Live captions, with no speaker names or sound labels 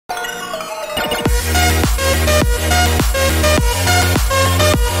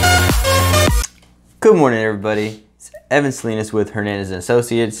Good morning, everybody. It's Evan Salinas with Hernandez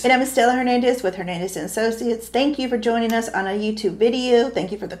Associates. And I'm Estella Hernandez with Hernandez Associates. Thank you for joining us on a YouTube video.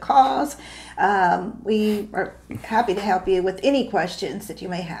 Thank you for the calls. We are happy to help you with any questions that you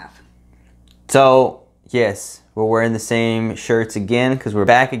may have. So, yes, we're wearing the same shirts again because we're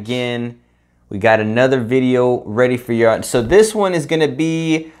back again. We got another video ready for you. So this one is going to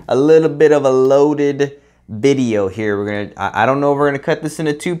be a little bit of a loaded video here. I don't know if we're gonna cut this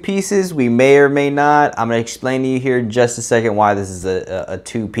into two pieces. We may or may not. I'm gonna explain to you here in just a second why this is a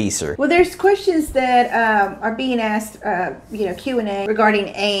two-piecer. Well, there's questions that are being asked, Q&A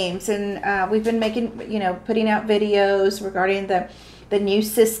regarding AIMS, and we've been making, putting out videos regarding the new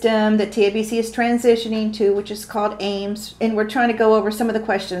system that TABC is transitioning to, which is called AIMS, and we're trying to go over some of the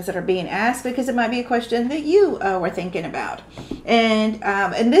questions that are being asked because it might be a question that you were thinking about,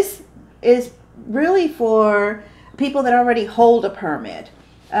 and this is really for people that already hold a permit.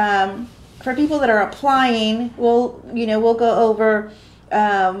 For people that are applying, we'll go over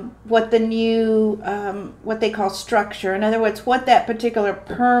what the new, what they call structure. In other words, what that particular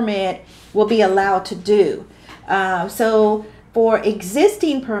permit will be allowed to do. So for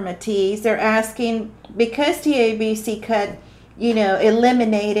existing permittees, they're asking, because TABC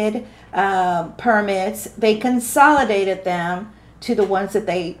eliminated permits, they consolidated them to the ones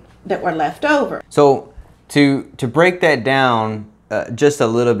that were left over. So to break that down just a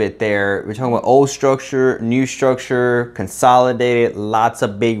little bit there, we're talking about old structure, new structure, consolidated, lots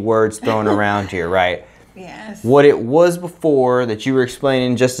of big words thrown around here, right? Yes. What it was before that you were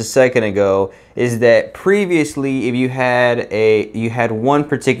explaining just a second ago is that previously if you had one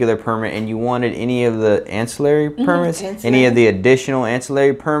particular permit and you wanted any of the ancillary permits, any of the additional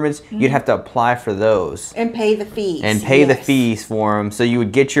ancillary permits, you'd have to apply for those and pay the fees. And pay the fees for them. So you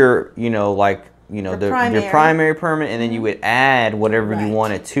would get your, your primary permit, and then you would add whatever you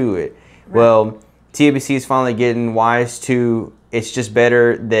wanted to it. Right. Well, TABC is finally getting wise to, it's just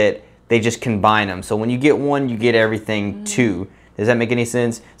better that they just combine them. So when you get one, you get everything too. Does that make any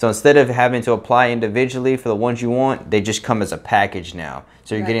sense? So instead of having to apply individually for the ones you want, they just come as a package now.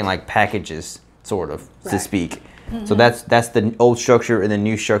 So you're getting like packages, sort of, to speak. So that's the old structure and the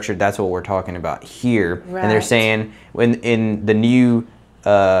new structure. That's what we're talking about here. And they're saying in the new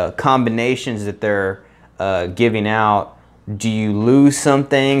combinations that they're giving out, do you lose some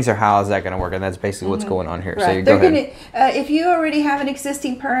things, or how is that going to work? And that's basically what's going on here. Right. So go ahead. If you already have an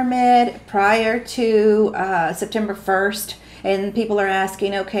existing permit prior to September 1st, and people are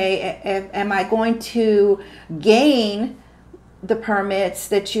asking, okay, am I going to gain the permits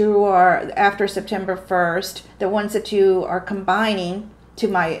that you are after September 1st, the ones that you are combining to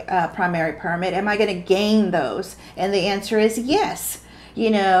my primary permit, am I going to gain those? And the answer is yes.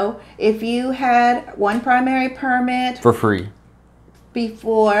 If you had one primary permit for free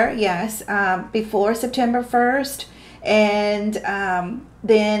before, before September 1st, and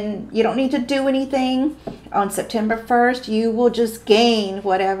then you don't need to do anything on September 1st, you will just gain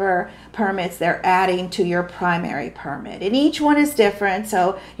whatever permits they're adding to your primary permit. And each one is different.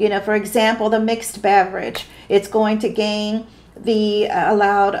 So, for example, the mixed beverage, it's going to gain the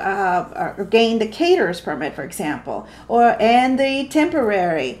or gain the caterer's permit, for example, and the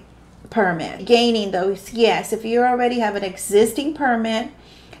temporary permit. Gaining those, yes, if you already have an existing permit,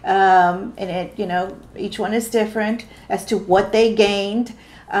 and it, each one is different as to what they gained.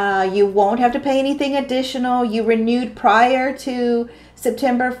 You won't have to pay anything additional. You renewed prior to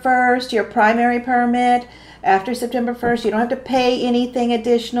September 1st, your primary permit. After September 1st, you don't have to pay anything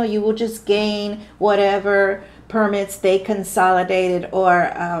additional. You will just gain whatever permits they consolidated,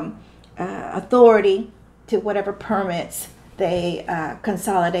 or authority to whatever permits they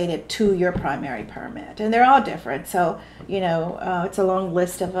consolidated to your primary permit. And they're all different. So, it's a long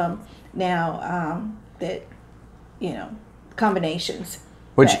list of them now, that, combinations.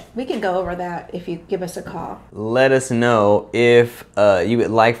 Which we can go over that if you give us a call. Let us know if you would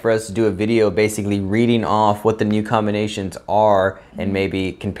like for us to do a video basically reading off what the new combinations are and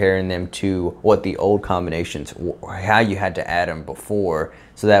maybe comparing them to what the old combinations, or how you had to add them before.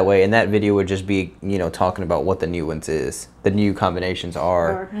 So that way, and that video would just be, talking about what the new ones is, the new combinations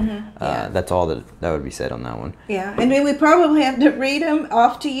are. That's all that would be said on that one. Yeah, and we probably have to read them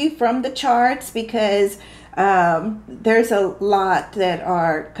off to you from the charts because there's a lot that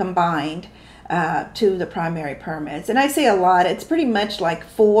are combined to the primary permits. And I say a lot, it's pretty much like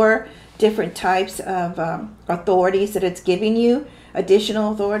 4 different types of authorities that it's giving you,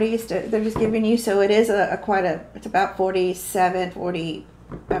 additional authorities that they're just giving you. So it is it's about 47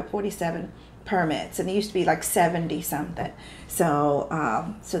 permits, and it used to be like 70 something. So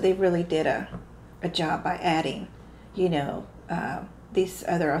so they really did a job by adding, these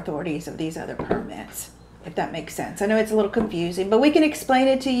other authorities of these other permits, if that makes sense. I know it's a little confusing, but we can explain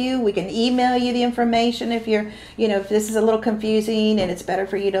it to you. We can email you the information if you're, if this is a little confusing and it's better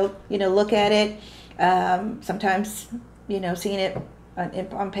for you to, look at it. Sometimes, seeing it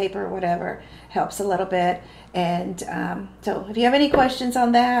on paper or whatever helps a little bit. And so if you have any questions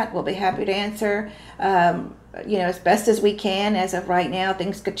on that, we'll be happy to answer, as best as we can. As of right now,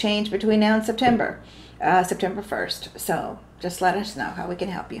 things could change between now and September 1st. So just let us know how we can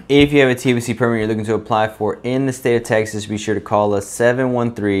help you. If you have a TABC permit you're looking to apply for in the state of Texas, be sure to call us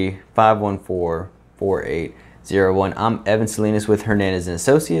 713-514-4801. I'm Evan Salinas with Hernandez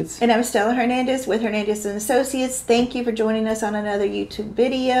Associates. And I'm Stella Hernandez with Hernandez Associates. Thank you for joining us on another YouTube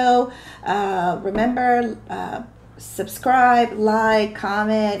video. Remember, subscribe, like,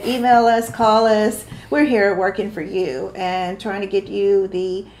 comment, email us, call us. We're here working for you and trying to get you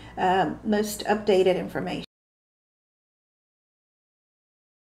the most updated information.